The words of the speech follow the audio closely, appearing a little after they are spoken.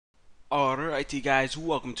Alrighty guys,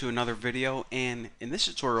 welcome to another video, and in this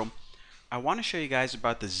tutorial I want to show you guys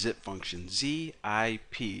about the zip function,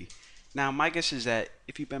 ZIP. Now my guess is that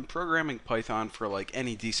if you've been programming Python for like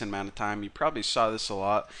any decent amount of time, you probably saw this a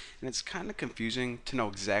lot, and it's kind of confusing to know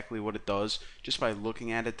exactly what it does just by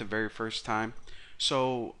looking at it the very first time.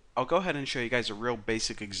 So I'll go ahead and show you guys a real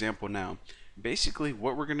basic example now. Basically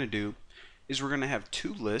what we're going to do is we're going to have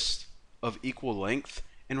two lists of equal length,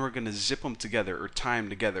 and we're going to zip them together or tie them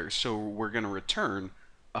together. So we're going to return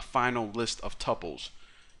a final list of tuples.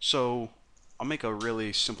 So I'll make a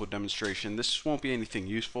really simple demonstration. This won't be anything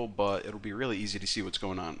useful, but it'll be really easy to see what's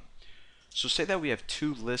going on. So say that we have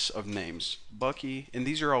two lists of names, Bucky, and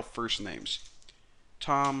these are all first names,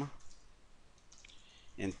 Tom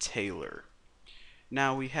and Taylor.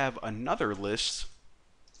 Now we have another list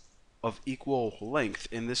of equal length,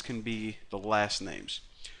 and this can be the last names.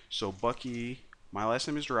 So Bucky, my last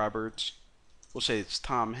name is Roberts. We'll say it's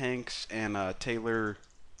Tom Hanks, and Taylor.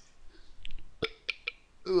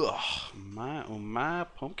 Ugh, oh my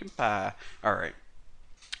pumpkin pie. Alright,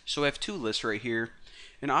 so I have two lists right here,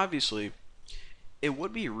 and obviously it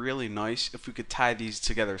would be really nice if we could tie these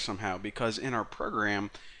together somehow, because in our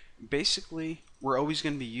program, basically, we're always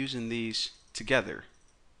going to be using these together.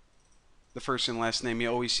 The first and last name,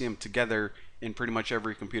 you always see them together in pretty much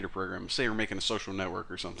every computer program. Say you're making a social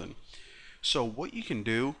network or something. So what you can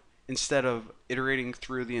do, instead of iterating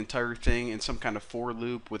through the entire thing in some kind of for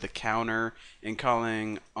loop with a counter and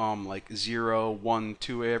calling like 0, 1,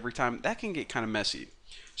 2 every time, that can get kind of messy.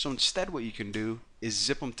 So instead what you can do is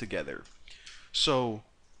zip them together. So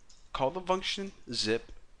call the function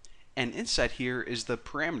zip, and inside here is the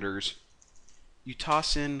parameters. You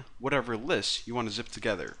toss in whatever list you want to zip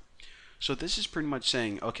together. So this is pretty much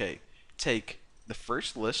saying, okay, take the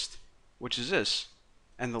first list, which is this,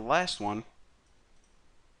 and the last one,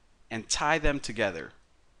 and tie them together,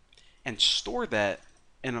 and store that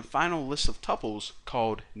in a final list of tuples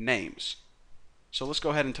called names. So let's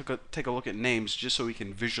go ahead and take a look at names just so we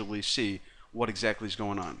can visually see what exactly is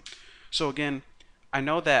going on. So again, I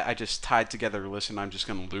know that I just tied together a list and I'm just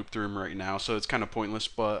going to loop through them right now, so it's kind of pointless,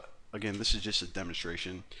 but again, this is just a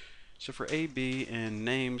demonstration. So for A, B, and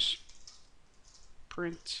names,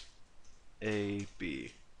 print A,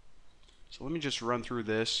 B. So let me just run through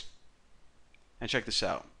this and check this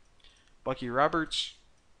out. Bucky Roberts,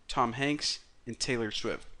 Tom Hanks, and Taylor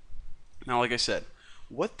Swift. Now, like I said,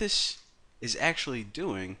 what this is actually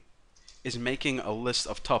doing is making a list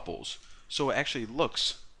of tuples. So it actually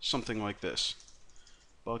looks something like this.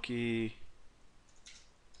 Bucky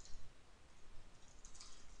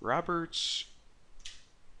Roberts,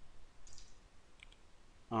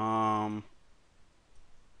 let's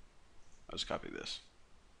copy this.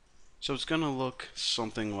 So it's going to look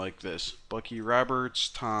something like this. Bucky Roberts,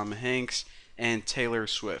 Tom Hanks, and Taylor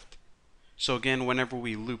Swift. So again, whenever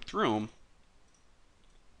we loop through them,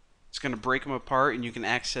 it's going to break them apart, and you can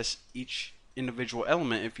access each individual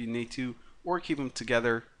element if you need to, or keep them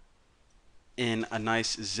together in a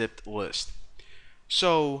nice zipped list.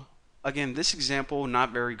 So again, this example,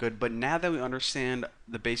 not very good, but now that we understand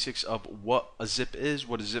the basics of what a zip is,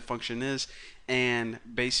 what a zip function is, and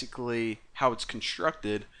basically how it's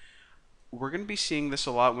constructed, we're going to be seeing this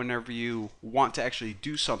a lot whenever you want to actually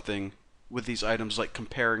do something with these items, like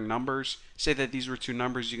comparing numbers. Say that these were two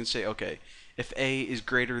numbers, you can say, okay, if A is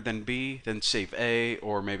greater than B, then save A,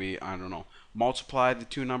 or maybe, I don't know, multiply the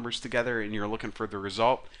two numbers together and you're looking for the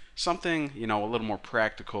result. Something, you know, a little more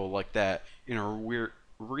practical like that in a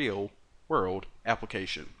real world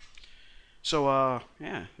application. So,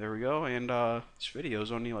 yeah, there we go, and this video is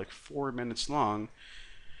only like 4 minutes long.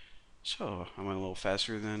 So I went a little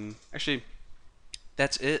faster than, actually,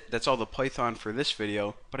 that's it. That's all the Python for this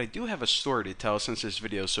video, but I do have a story to tell since this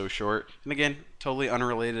video is so short. And again, totally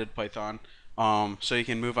unrelated to Python, so you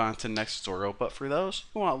can move on to the next tutorial. But for those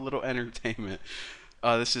who want a little entertainment,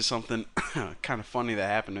 this is something kind of funny that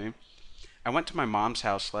happened to me. I went to my mom's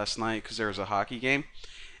house last night because there was a hockey game,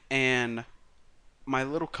 and my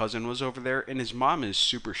little cousin was over there, and his mom is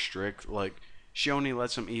super strict. Like, she only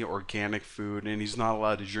lets him eat organic food, and he's not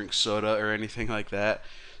allowed to drink soda or anything like that.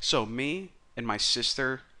 So me and my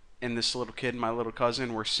sister and this little kid, my little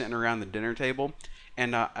cousin, were sitting around the dinner table,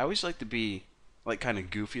 and I always like to be like kind of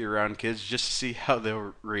goofy around kids just to see how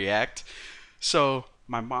they'll react. So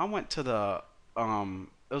my mom went to the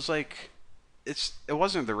it was like, it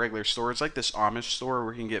wasn't the regular store. It's like this Amish store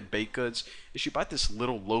where you can get baked goods. And she bought this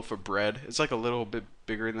little loaf of bread. It's like a little bit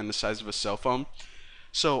bigger than the size of a cell phone.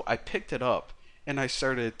 So I picked it up and I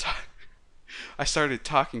started talking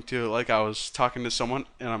to it like I was talking to someone,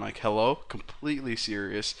 and I'm like, hello, completely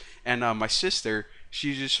serious. And my sister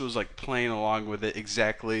she just was like playing along with it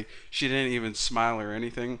exactly. She didn't even smile or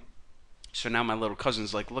anything. So now my little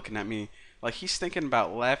cousin's like looking at me like he's thinking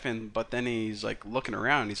about laughing, but then he's like looking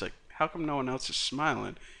around. He's like, how come no one else is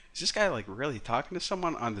smiling? Is this guy like really talking to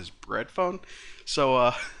someone on this bread phone?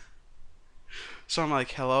 So so I'm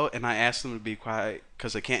like, hello, and I asked him to be quiet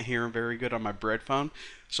because I can't hear him very good on my bread phone.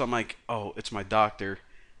 So I'm like, oh, it's my doctor,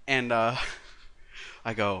 and I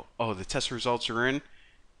go, oh, the test results are in.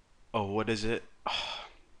 Oh, what is it? Oh,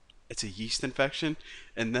 it's a yeast infection,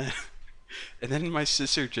 and then and then my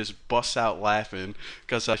sister just busts out laughing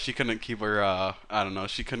because she couldn't keep her I don't know,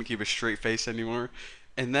 she couldn't keep a straight face anymore.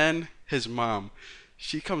 And then his mom,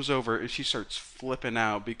 she comes over and she starts flipping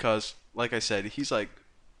out because, like I said, she's like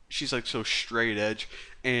so straight edge,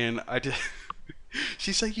 and I just.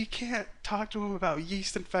 She's like, you can't talk to him about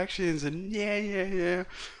yeast infections, and yeah, yeah, yeah.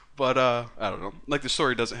 But I don't know. Like the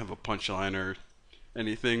story doesn't have a punchline or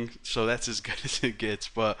anything, so that's as good as it gets.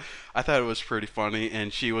 But I thought it was pretty funny,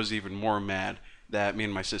 and she was even more mad that me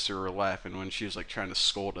and my sister were laughing when she was like trying to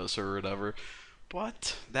scold us or whatever.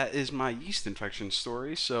 But that is my yeast infection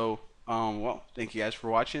story. So, well, thank you guys for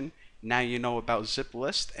watching. Now you know about Zip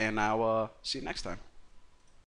List, and I'll see you next time.